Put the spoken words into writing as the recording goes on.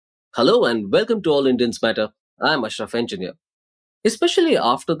Hello and welcome to All Indians Matter. I'm Ashraf Engineer. Especially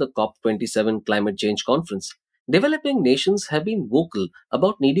after the COP27 climate change conference, developing nations have been vocal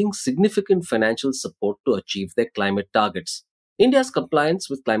about needing significant financial support to achieve their climate targets. India's compliance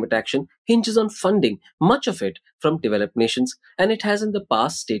with climate action hinges on funding, much of it from developed nations, and it has in the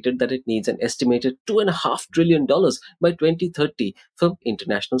past stated that it needs an estimated $2.5 trillion by 2030 from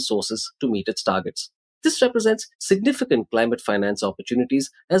international sources to meet its targets. This represents significant climate finance opportunities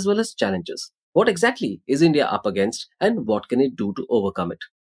as well as challenges. What exactly is India up against and what can it do to overcome it?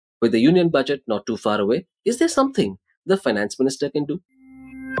 With the union budget not too far away, is there something the finance minister can do?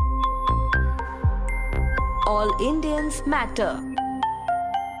 All Indians matter.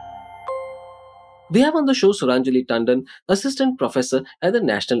 We have on the show Suranjali Tandon, assistant professor at the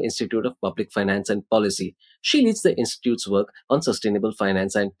National Institute of Public Finance and Policy. She leads the institute's work on sustainable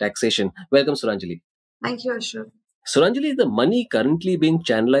finance and taxation. Welcome, Suranjali. Thank you, Ashraf. Suranjali, the money currently being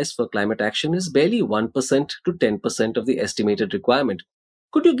channelized for climate action is barely 1% to 10% of the estimated requirement.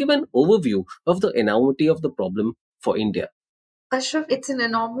 Could you give an overview of the enormity of the problem for India? Ashraf, it's an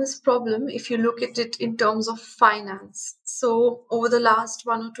enormous problem if you look at it in terms of finance. So, over the last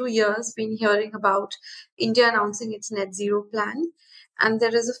 1 or 2 years, been hearing about India announcing its net zero plan, and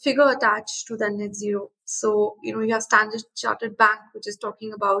there is a figure attached to that net zero. So, you have Standard Chartered Bank, which is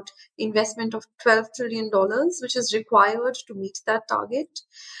talking about investment of $12 trillion, which is required to meet that target.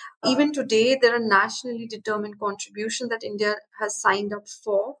 Even today, there are nationally determined contributions that India has signed up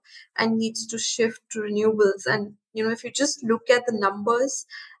for and needs to shift to renewables. And if you just look at the numbers,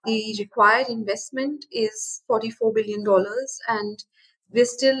 the required investment is $44 billion, and we're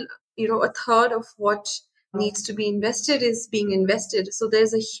still, a third of what needs to be invested is being invested. So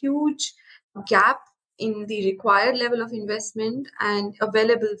there's a huge gap in the required level of investment and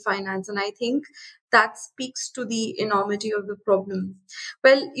available finance. And I think that speaks to the enormity of the problem.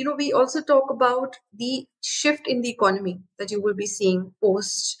 Well, we also talk about the shift in the economy that you will be seeing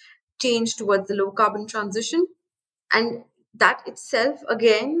post change towards the low carbon transition. And that itself,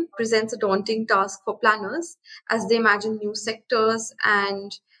 again, presents a daunting task for planners as they imagine new sectors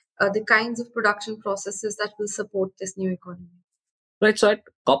and the kinds of production processes that will support this new economy. Right, so at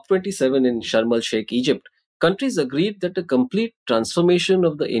COP27 in Sharm el Sheikh, Egypt, countries agreed that a complete transformation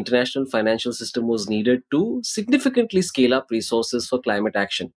of the international financial system was needed to significantly scale up resources for climate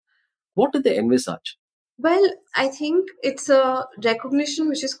action. What did they envisage? Well, I think it's a recognition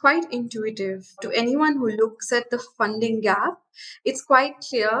which is quite intuitive to anyone who looks at the funding gap. It's quite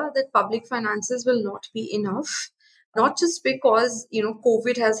clear that public finances will not be enough, not just because,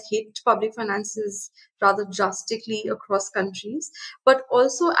 COVID has hit public finances rather drastically across countries, but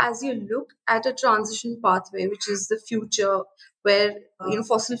also as you look at a transition pathway, which is the future where,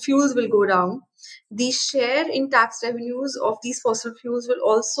 fossil fuels will go down, the share in tax revenues of these fossil fuels will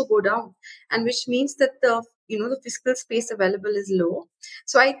also go down, and which means that the fiscal space available is low.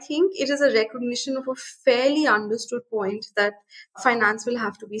 So I think it is a recognition of a fairly understood point that finance will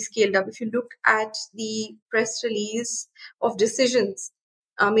have to be scaled up. If you look at the press release of decisions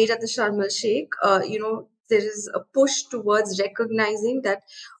made at the Sharm el Sheikh, there is a push towards recognizing that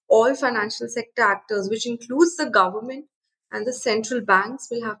all financial sector actors, which includes the government and the central banks,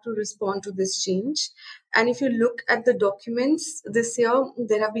 will have to respond to this change. And if you look at the documents this year,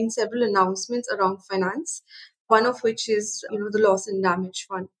 there have been several announcements around finance, one of which is, the loss and damage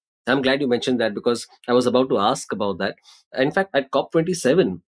fund. I'm glad you mentioned that because I was about to ask about that. In fact, at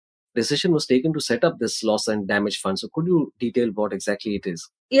COP27, decision was taken to set up this loss and damage fund. So could you detail what exactly it is?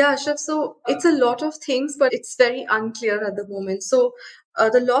 Yeah, Shaf. So it's a lot of things, but it's very unclear at the moment. So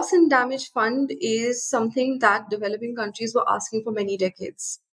the loss and damage fund is something that developing countries were asking for many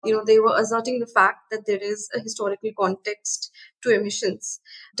decades. They were asserting the fact that there is a historical context to emissions.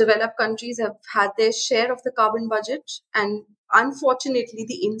 Developed countries have had their share of the carbon budget, and unfortunately,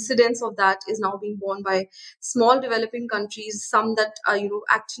 the incidence of that is now being borne by small developing countries, some that are,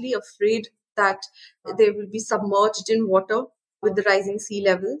 actually afraid that they will be submerged in water with the rising sea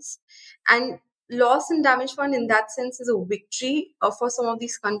levels. And loss and damage fund in that sense is a victory for some of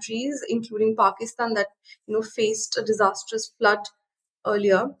these countries, including Pakistan, that faced a disastrous flood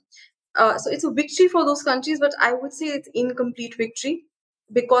earlier. So it's a victory for those countries, but I would say it's incomplete victory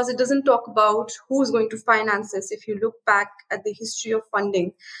because it doesn't talk about who's going to finance this. If you look back at the history of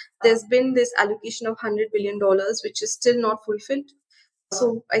funding, there's been this allocation of $100 billion, which is still not fulfilled.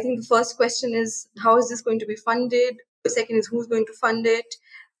 So I think the first question is, how is this going to be funded? The second is, who's going to fund it?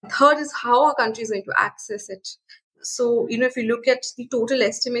 Third is, how our country is going to access it. So, if you look at the total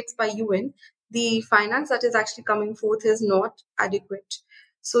estimates by UN, the finance that is actually coming forth is not adequate.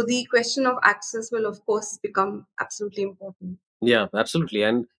 So the question of access will, of course, become absolutely important. Yeah, absolutely.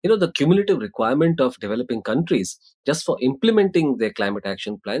 And the cumulative requirement of developing countries just for implementing their climate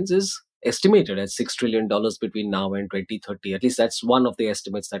action plans is estimated at $6 trillion between now and 2030. At least that's one of the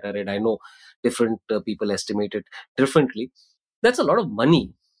estimates that I read. I know different people estimate it differently. That's a lot of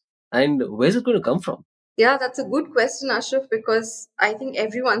money. And where's it going to come from? Yeah, that's a good question, Ashraf, because I think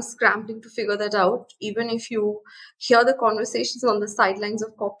everyone's scrambling to figure that out. Even if you hear the conversations on the sidelines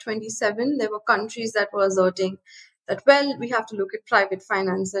of COP27, there were countries that were asserting that, well, we have to look at private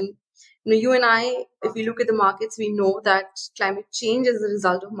finance. And you and I, if we look at the markets, we know that climate change is a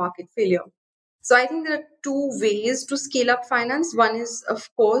result of market failure. So I think there are two ways to scale up finance. One is, of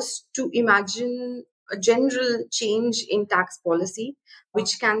course, to imagine a general change in tax policy,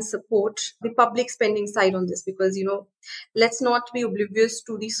 which can support the public spending side on this, because, let's not be oblivious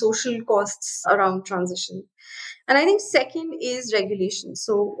to the social costs around transition. And I think second is regulation.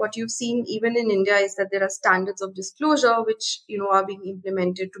 So what you've seen even in India is that there are standards of disclosure which are being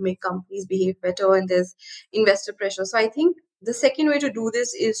implemented to make companies behave better, and there's investor pressure. So I think the second way to do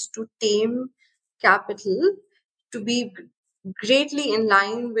this is to tame capital to be greatly in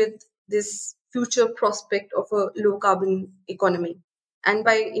line with this future prospect of a low carbon economy. And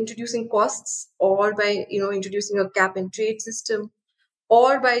by introducing costs, or by introducing a cap and trade system,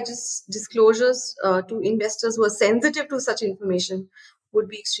 or by just disclosures to investors who are sensitive to such information, would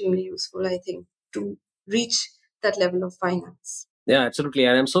be extremely useful, I think, to reach that level of finance. Yeah, absolutely.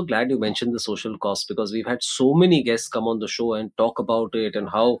 And I'm so glad you mentioned the social cost, because we've had so many guests come on the show and talk about it and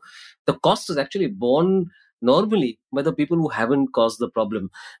how the cost is actually borne normally by the people who haven't caused the problem.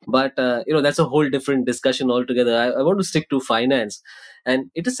 But, that's a whole different discussion altogether. I want to stick to finance.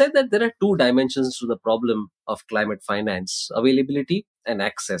 And it is said that there are two dimensions to the problem of climate finance: availability and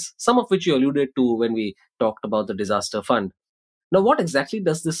access, some of which you alluded to when we talked about the disaster fund. Now, what exactly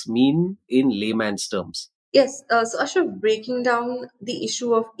does this mean in layman's terms? Yes, so Ashraf, breaking down the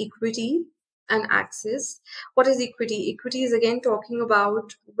issue of equity and access. What is equity? Equity is again talking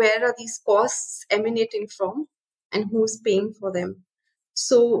about where are these costs emanating from and who's paying for them.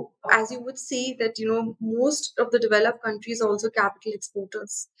 So, as you would see that most of the developed countries are also capital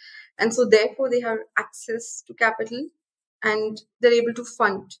exporters, and so therefore they have access to capital and they're able to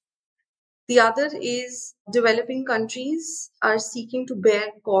fund. The other is developing countries are seeking to bear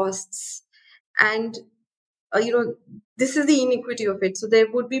costs, and uh, you know this is the inequity of it. So there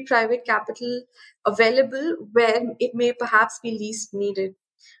would be private capital available where it may perhaps be least needed,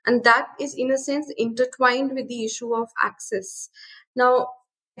 and that is in a sense intertwined with the issue of access. Now,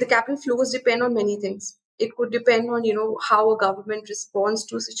 the capital flows depend on many things. It could depend on how a government responds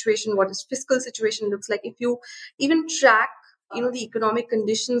to a situation, what its fiscal situation looks like. If you even track the economic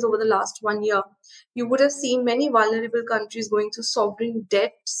conditions over the last 1 year, you would have seen many vulnerable countries going through sovereign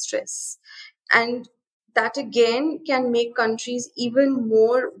debt stress, and that again can make countries even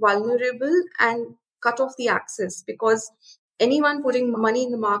more vulnerable and cut off the access, because anyone putting money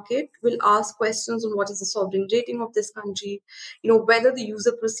in the market will ask questions on what is the sovereign rating of this country, whether the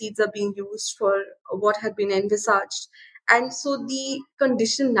user proceeds are being used for what had been envisaged. And so the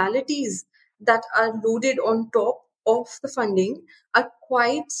conditionalities that are loaded on top of the funding are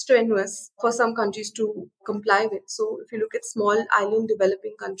quite strenuous for some countries to comply with. So if you look at small island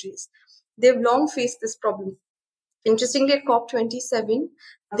developing countries, they've long faced this problem. Interestingly, at COP27,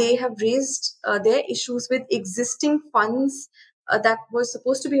 they have raised their issues with existing funds that were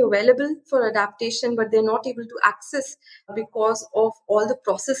supposed to be available for adaptation, but they're not able to access because of all the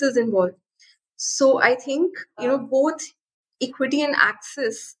processes involved. So I think, both equity and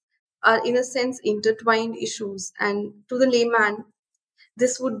access are, in a sense, intertwined issues. And to the layman,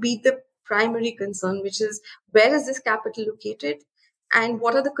 this would be the primary concern, which is where is this capital located and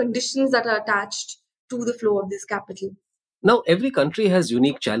what are the conditions that are attached to the flow of this capital. Now, every country has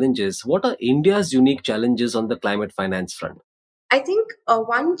unique challenges. What are India's unique challenges on the climate finance front? I think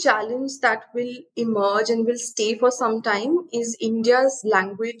one challenge that will emerge and will stay for some time is India's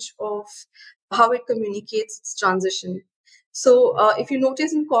language of how it communicates its transition. So, if you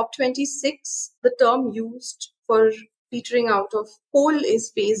notice in COP26, the term used for petering out of coal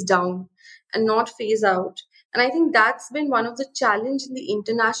is phase down and not phase out. And I think that's been one of the challenge in the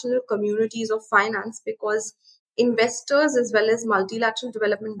international communities of finance, because investors as well as multilateral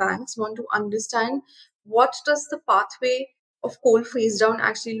development banks want to understand what does the pathway of coal phase down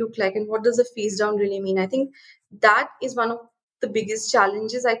actually look like, and what does a phase down really mean. I think that is one of the biggest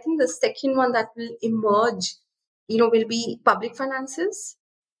challenges. I think the second one that will emerge will be public finances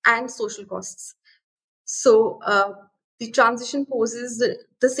and social costs. So the transition poses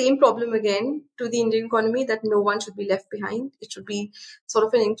the same problem again to the Indian economy, that no one should be left behind. It should be sort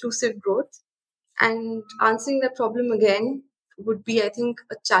of an inclusive growth. And answering that problem again would be, I think,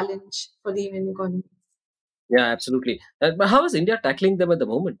 a challenge for the Indian economy. Yeah, absolutely. But how is India tackling them at the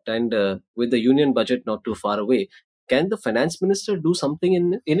moment? And with the union budget not too far away, can the finance minister do something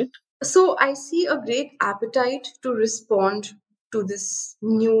in it? So I see a great appetite to respond to this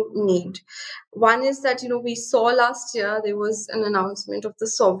new need. One is that, we saw last year there was an announcement of the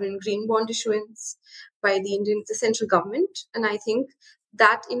sovereign green bond issuance by the central government, and I think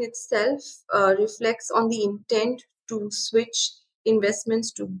that in itself reflects on the intent to switch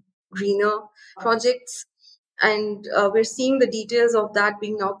investments to greener projects. And we're seeing the details of that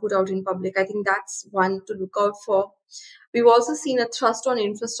being now put out in public. I think that's one to look out for. We've also seen a thrust on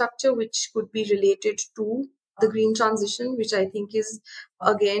infrastructure, which could be related to the green transition, which I think is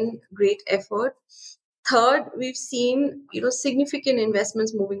again great effort. Third, we've seen significant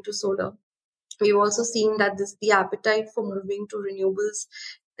investments moving to solar. We've also seen that the appetite for moving to renewables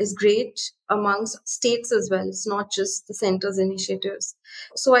is great amongst states as well. It's not just the center's initiatives.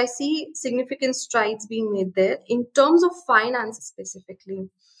 So I see significant strides being made there. In terms of finance specifically,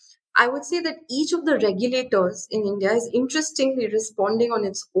 I would say that each of the regulators in India is interestingly responding on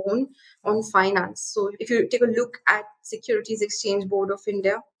its own on finance. So if you take a look at Securities Exchange Board of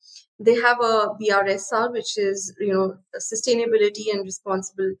India, they have a BRSR, which is sustainability and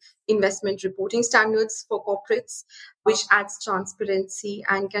responsible investment reporting standards for corporates, which adds transparency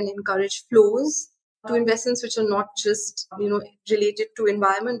and can encourage flows to investments which are not just related to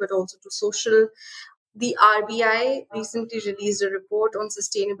environment but also to social. The RBI recently released a report on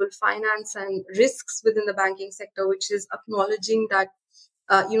sustainable finance and risks within the banking sector, which is acknowledging that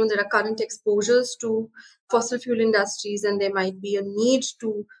there are current exposures to fossil fuel industries, and there might be a need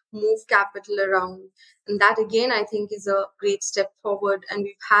to move capital around. And that again, I think, is a great step forward. And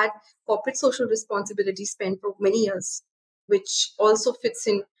we've had corporate social responsibility spent for many years, which also fits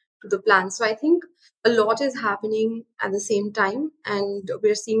in to the plan. So I think a lot is happening at the same time, and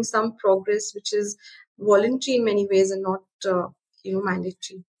we're seeing some progress, which is voluntary in many ways and not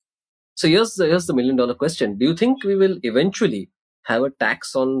mandatory. So here's the $1 million question. Do you think we will eventually have a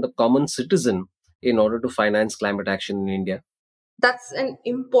tax on the common citizen in order to finance climate action in India? That's an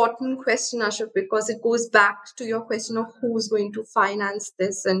important question, Ashok, because it goes back to your question of who's going to finance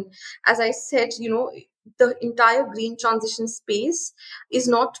this. And as I said, the entire green transition space is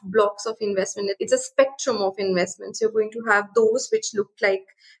not blocks of investment. It's a spectrum of investments. You're going to have those which look like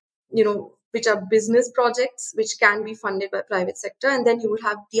which are business projects which can be funded by private sector, and then you will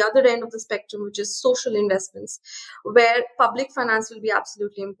have the other end of the spectrum, which is social investments, where public finance will be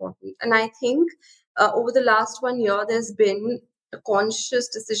absolutely important. And I think over the last 1 year, there's been a conscious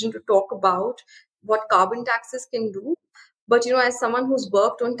decision to talk about what carbon taxes can do. But as someone who's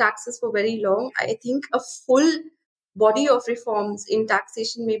worked on taxes for very long, I think a full body of reforms in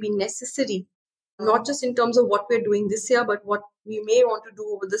taxation may be necessary, not just in terms of what we're doing this year, but what we may want to do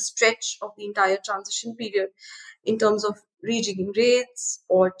over the stretch of the entire transition period in terms of rejigging rates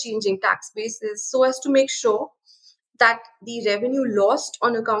or changing tax bases so as to make sure that the revenue lost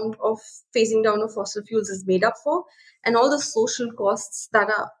on account of phasing down of fossil fuels is made up for, and all the social costs that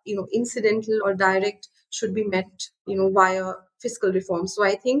are incidental or direct should be met via fiscal reform. So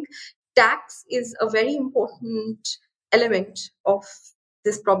I think tax is a very important element of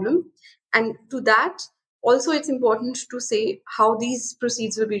this problem, and to that also it's important to say how these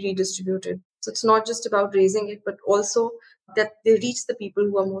proceeds will be redistributed. So it's not just about raising it, but also that they reach the people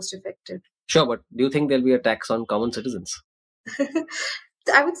who are most affected. Sure, but do you think there'll be a tax on common citizens?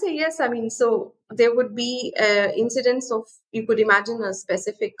 I would say yes. I mean, so there would be incidents of, you could imagine a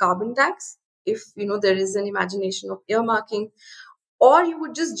specific carbon tax if there is an imagination of earmarking, or you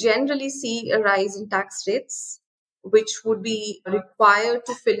would just generally see a rise in tax rates, which would be required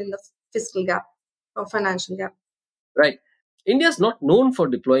to fill in the fiscal gap or financial gap. Right. India's not known for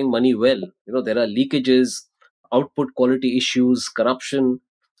deploying money well. There are leakages, output quality issues, corruption.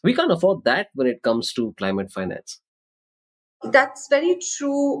 We can't afford that when it comes to climate finance. That's very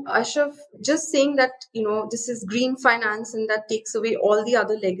true, Ashraf. Just saying that, this is green finance and that takes away all the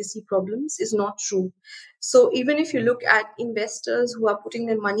other legacy problems is not true. So even if you look at investors who are putting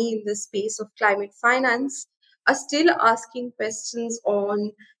their money in the space of climate finance, are still asking questions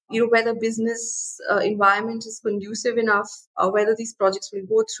on, whether business environment is conducive enough, whether these projects will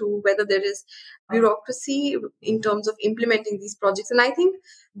go through, whether there is bureaucracy in terms of implementing these projects. And I think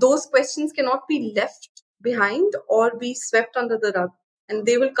those questions cannot be left behind or be swept under the rug. And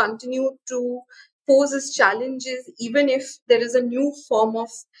they will continue to pose as challenges even if there is a new form of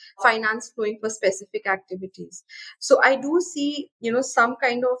finance flowing for specific activities. So I do see, some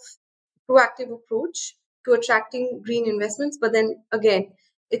kind of proactive approach to attracting green investments. But then again,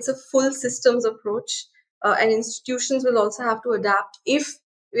 it's a full systems approach and institutions will also have to adapt if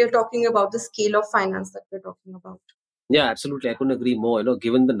we are talking about the scale of finance that we're talking about. Yeah, absolutely. I couldn't agree more.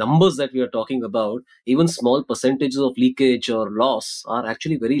 Given the numbers that we are talking about, even small percentages of leakage or loss are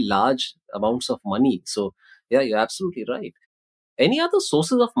actually very large amounts of money. So, yeah, you're absolutely right. Any other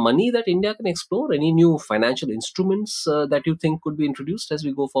sources of money that India can explore? Any new financial instruments that you think could be introduced as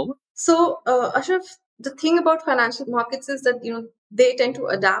we go forward? So, Ashraf, the thing about financial markets is that they tend to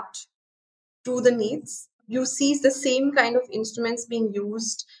adapt to the needs. You see the same kind of instruments being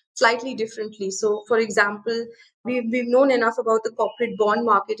used slightly differently. So, for example, we've known enough about the corporate bond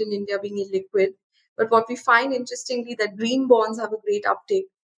market in India being illiquid. But what we find interestingly that green bonds have a great uptake,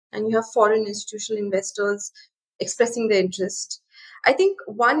 and you have foreign institutional investors expressing their interest. I think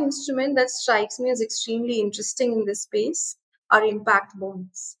one instrument that strikes me as extremely interesting in this space are impact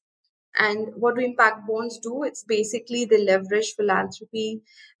bonds. And what do impact bonds do? It's basically they leverage philanthropy,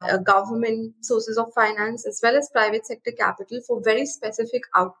 government sources of finance, as well as private sector capital for very specific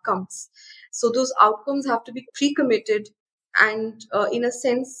outcomes. So those outcomes have to be pre-committed and, in a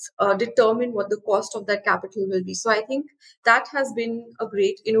sense, determine what the cost of that capital will be. So I think that has been a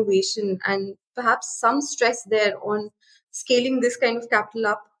great innovation, and perhaps some stress there on scaling this kind of capital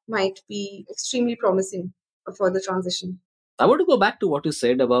up might be extremely promising for the transition. I want to go back to what you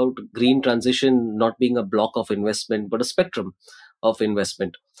said about green transition not being a block of investment, but a spectrum of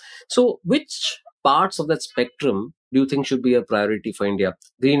investment. So, which parts of that spectrum do you think should be a priority for India?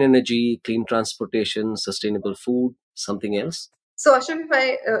 Green energy, clean transportation, sustainable food, something else? So, Ashraf,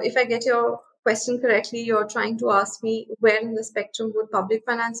 if I get your question correctly, you're trying to ask me where in the spectrum would public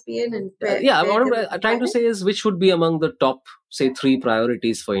finance be in, and Yeah, where what there would I'm be trying to private say is which would be among the top, say, three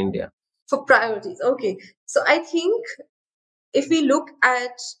priorities for India. for priorities. Okay, so I think if we look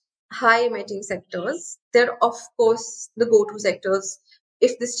at high emitting sectors, they're of course the go-to sectors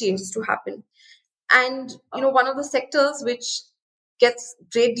if this change is to happen. And one of the sectors which gets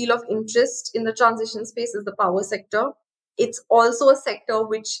great deal of interest in the transition space is the power sector. It's also a sector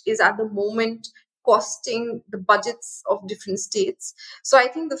which is at the moment costing the budgets of different states. So I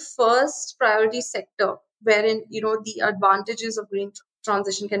think the first priority sector wherein the advantages of green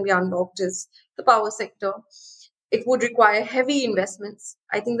transition can be unlocked is the power sector. It would require heavy investments.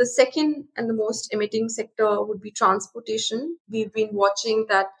 I think the second and the most emitting sector would be transportation. We've been watching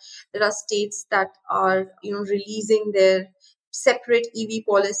that there are states that are, releasing their separate EV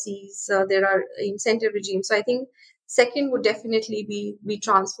policies. There are incentive regimes. So I think second would definitely be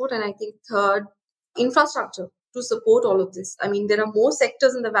transport, and I think third, infrastructure to support all of this. I mean, there are more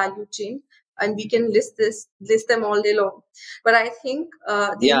sectors in the value chain, and we can list them all day long. But I think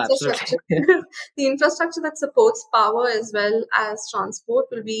the Yeah, absolutely. infrastructure, the infrastructure that supports power as well as transport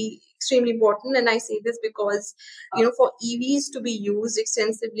will be extremely important. And I say this because, for EVs to be used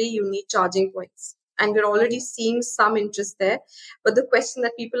extensively, you need charging points. And we're already seeing some interest there. But the question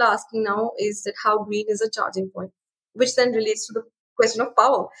that people are asking now is that how green is a charging point, which then relates to the question of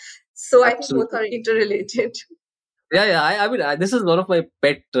power. So I think both Absolutely. are interrelated. Yeah, yeah. I mean, this is one of my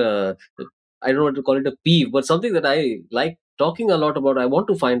pet. I don't know what to call it, a peeve, but something that I like talking a lot about. I want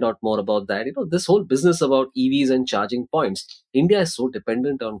to find out more about that. This whole business about EVs and charging points. India is so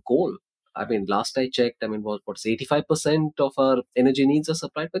dependent on coal. I mean, last I checked, I mean, what's 85% of our energy needs are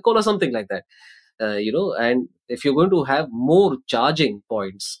supplied by coal or something like that. And if you're going to have more charging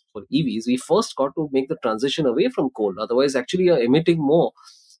points for EVs, we first got to make the transition away from coal. Otherwise, actually, you're emitting more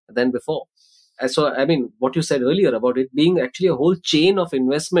than before. And so, I mean, what you said earlier about it being actually a whole chain of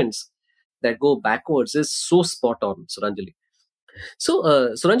investments that go backwards is so spot on, Suranjali. So,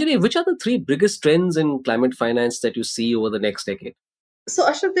 Suranjali, which are the three biggest trends in climate finance that you see over the next decade? So,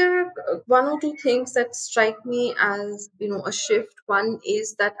 Ashok, there are one or two things that strike me as a shift. One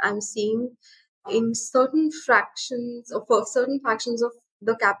is that I'm seeing in certain fractions or for certain fractions of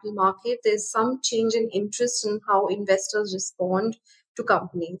the capital market, there's some change in interest in how investors respond to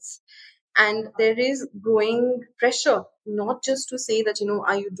companies. And there is growing pressure, not just to say that,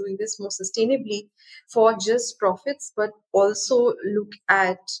 are you doing this more sustainably for just profits, but also look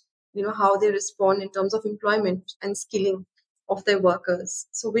at, how they respond in terms of employment and skilling of their workers.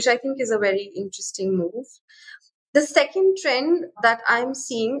 So, which I think is a very interesting move. The second trend that I'm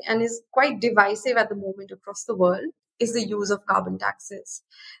seeing and is quite divisive at the moment across the world is the use of carbon taxes.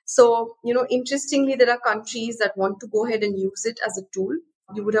 So, interestingly, there are countries that want to go ahead and use it as a tool.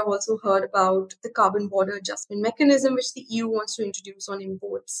 You would have also heard about the carbon border adjustment mechanism, which the EU wants to introduce on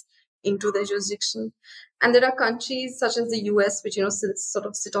imports into their jurisdiction. And there are countries such as the US, which, sort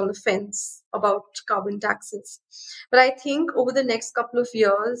of sit on the fence about carbon taxes. But I think over the next couple of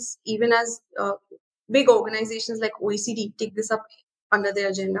years, even as big organizations like OECD take this up under their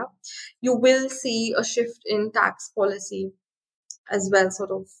agenda. You will see a shift in tax policy as well,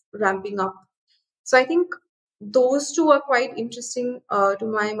 sort of ramping up. So I think those two are quite interesting to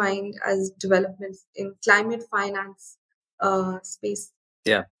my mind as developments in climate finance space.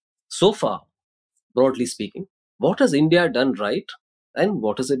 Yeah. So far, broadly speaking, what has India done right and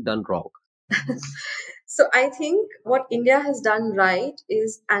what has it done wrong? So I think what India has done right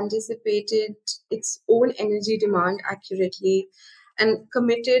is anticipated its own energy demand accurately and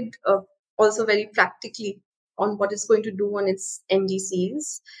committed also very practically on what it's going to do on its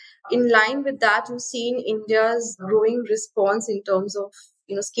NDCs. In line with that, you've seen India's growing response in terms of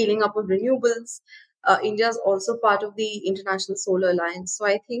scaling up of renewables. India is also part of the International Solar Alliance. So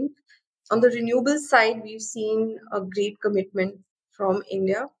I think on the renewable side, we've seen a great commitment from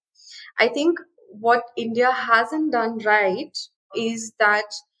India. I think what India hasn't done right is that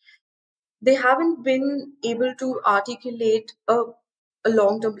they haven't been able to articulate a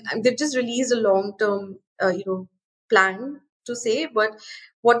long term. They've just released a long term, plan to say, but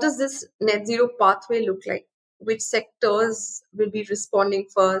what does this net zero pathway look like? Which sectors will be responding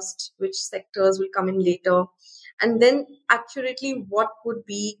first? Which sectors will come in later? And then accurately, what would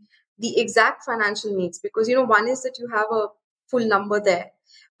be the exact financial needs? Because one is that you have a full number there,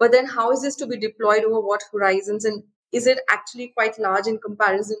 but then how is this to be deployed over what horizons, and is it actually quite large in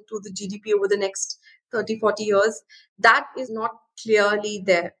comparison to the GDP over the next 30, 40 years? That is not clearly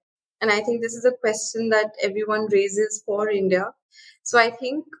there. And I think this is a question that everyone raises for India. So I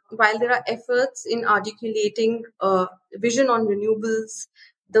think while there are efforts in articulating vision on renewables,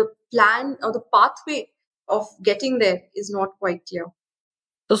 the plan or the pathway of getting there is not quite clear.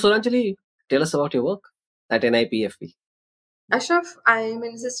 So, Suranjali, tell us about your work at NIPFB. Ashraf, I am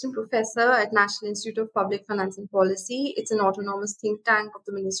an assistant professor at National Institute of Public Finance and Policy. It's an autonomous think tank of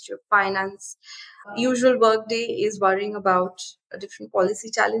the Ministry of Finance. Usual workday is worrying about different policy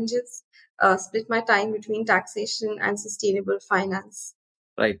challenges. Split my time between taxation and sustainable finance.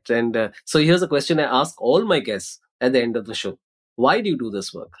 Right. And so here's a question I ask all my guests at the end of the show. Why do you do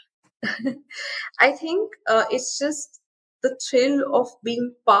this work? I think it's just the thrill of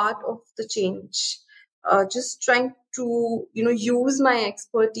being part of the change. Just trying to use my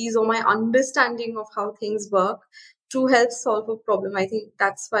expertise or my understanding of how things work to help solve a problem. I think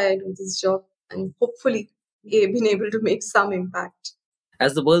that's why I do this job, and hopefully been able to make some impact.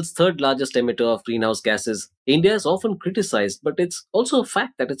 As the world's third largest emitter of greenhouse gases, India is often criticized, but it's also a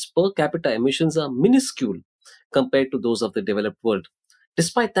fact that its per capita emissions are minuscule compared to those of the developed world.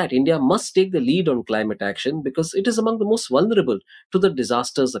 Despite that, India must take the lead on climate action because it is among the most vulnerable to the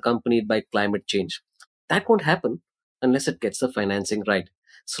disasters accompanied by climate change. That won't happen unless it gets the financing right.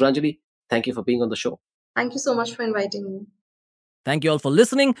 Suranjali, thank you for being on the show. Thank you so much for inviting me. Thank you all for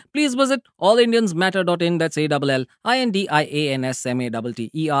listening. Please visit allindiansmatter.in, that's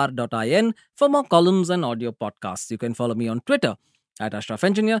ALLINDIANSMATTER.in, for more columns and audio podcasts. You can follow me on Twitter at Ashraf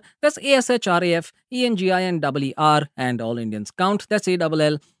Engineer, that's ASHRAFENGINER, and All Indians Count, that's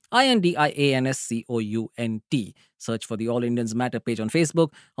ALLINDIANSCOUNT. Search for the All Indians Matter page on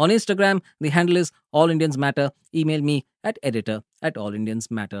Facebook. On Instagram, the handle is All Indians Matter. Email me at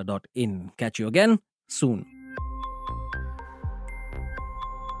editor@allindiansmatter.in. Catch you again soon.